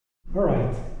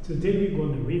Alright, today we're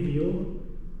going to review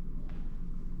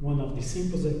one of the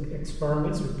simple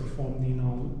experiments we performed in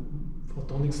our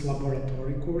Photonics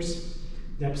laboratory course,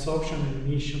 the absorption and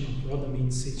emission of rhodamine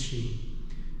CT.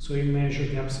 So we measure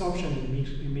the absorption and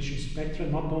emission spectra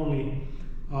not only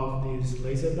of this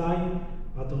laser dye,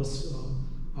 but also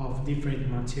of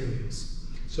different materials.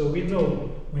 So we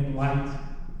know when light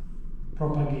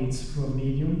propagates through a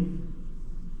medium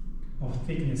of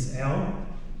thickness L,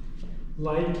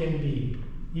 light can be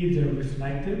either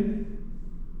reflected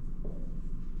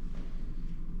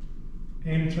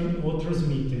or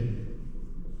transmitted.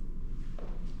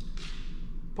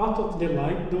 Part of the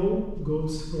light, though,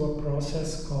 goes through a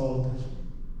process called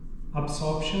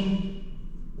absorption,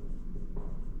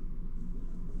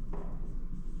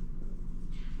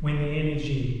 when the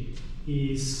energy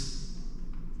is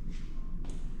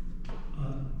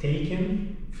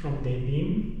taken from the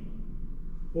beam,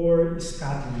 or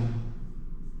scattering.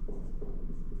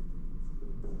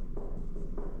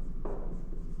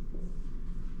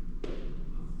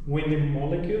 When the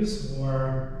molecules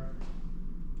or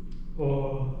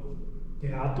the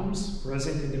atoms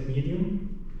present in the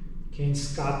medium can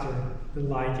scatter the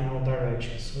light in all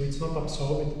directions. So it's not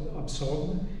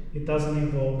absorbed. It doesn't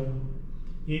involve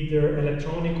either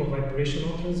electronic or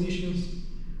vibrational transitions,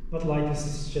 but light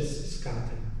is just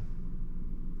scattered.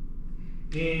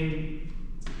 And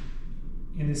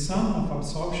in the sum of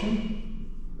absorption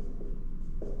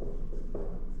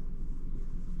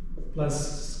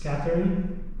plus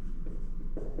scattering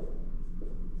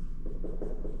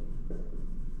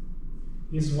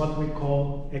is what we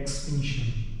call extinction.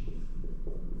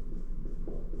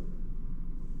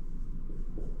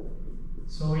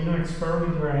 So in our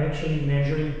experiment we're actually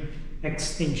measuring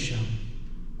extinction.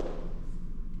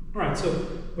 Alright, so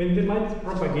when the light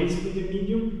propagates through the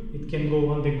medium, it can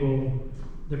undergo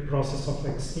the process of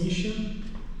extinction,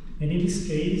 and in this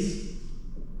case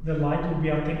the light will be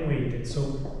attenuated.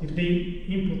 So if the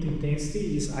input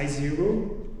intensity is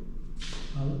I0,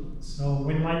 so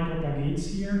when light propagates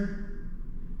here,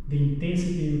 the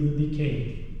intensity will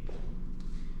decay.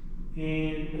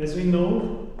 And as we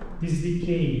know, this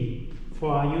decay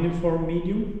for a uniform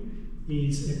medium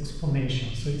is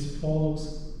exponential. So it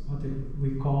follows what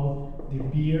we call the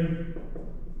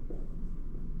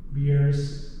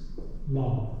Beer's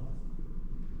law,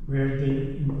 where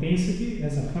the intensity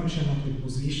as a function of the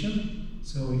position,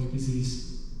 so if this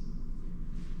is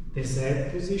the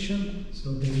Z position,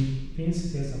 so the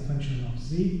intensity as a function of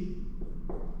Z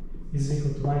is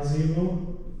equal to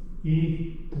I0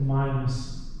 e to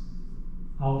minus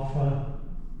alpha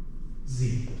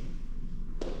Z.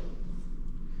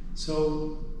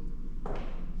 So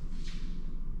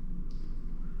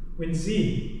when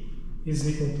Z is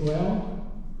equal to L,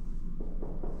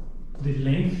 the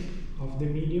length of the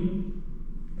medium,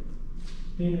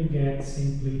 then we get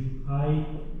simply I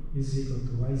is equal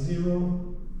to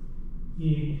I0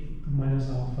 e to minus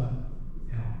alpha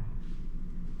L.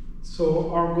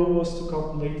 So our goal was to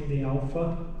calculate the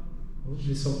alpha, or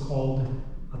the so-called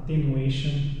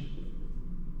attenuation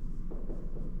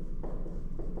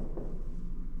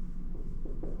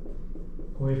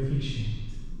coefficient.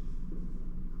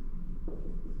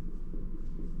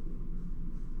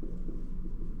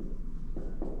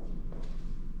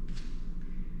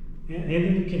 And then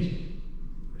you can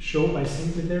show by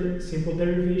simple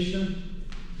derivation,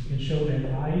 you can show that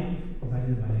I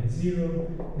divided by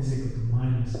I0 is equal to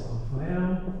minus alpha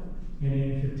L, and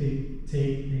then if you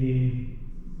take the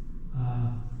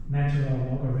natural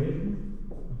logarithm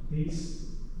of this,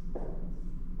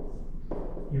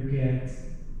 you get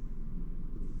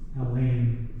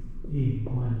ln e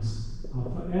minus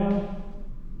alpha L,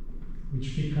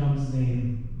 which becomes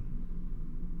then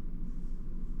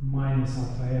minus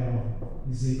alpha L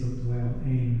is equal to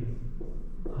ln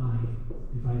I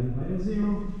divided by A0,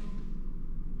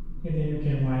 and then you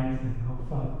can write that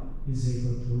alpha is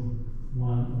equal to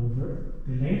 1 over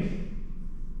the length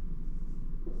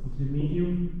of the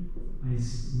medium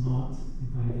is naught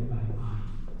divided by I.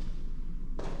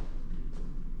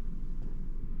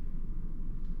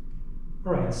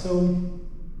 Alright, so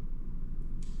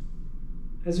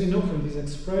as we know from this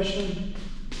expression,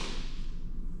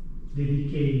 the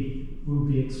decay will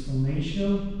be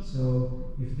exponential.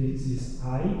 So if this is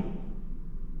I,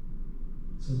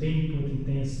 so the input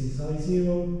intensity is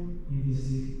I0, and this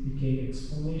decay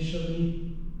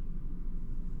exponentially.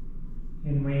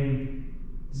 And when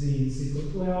Z is equal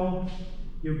to L,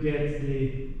 you get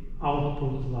the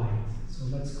output light. So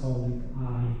let's call it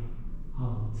I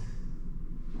out.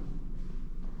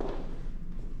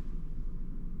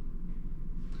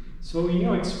 So in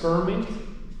your experiment,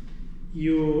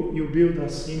 you build a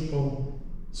simple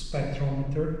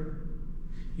spectrometer.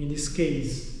 In this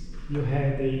case,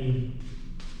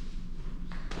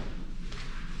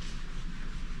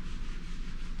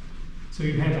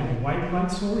 you had a white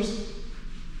light source,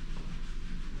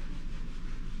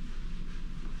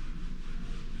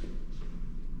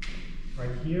 right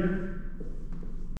here,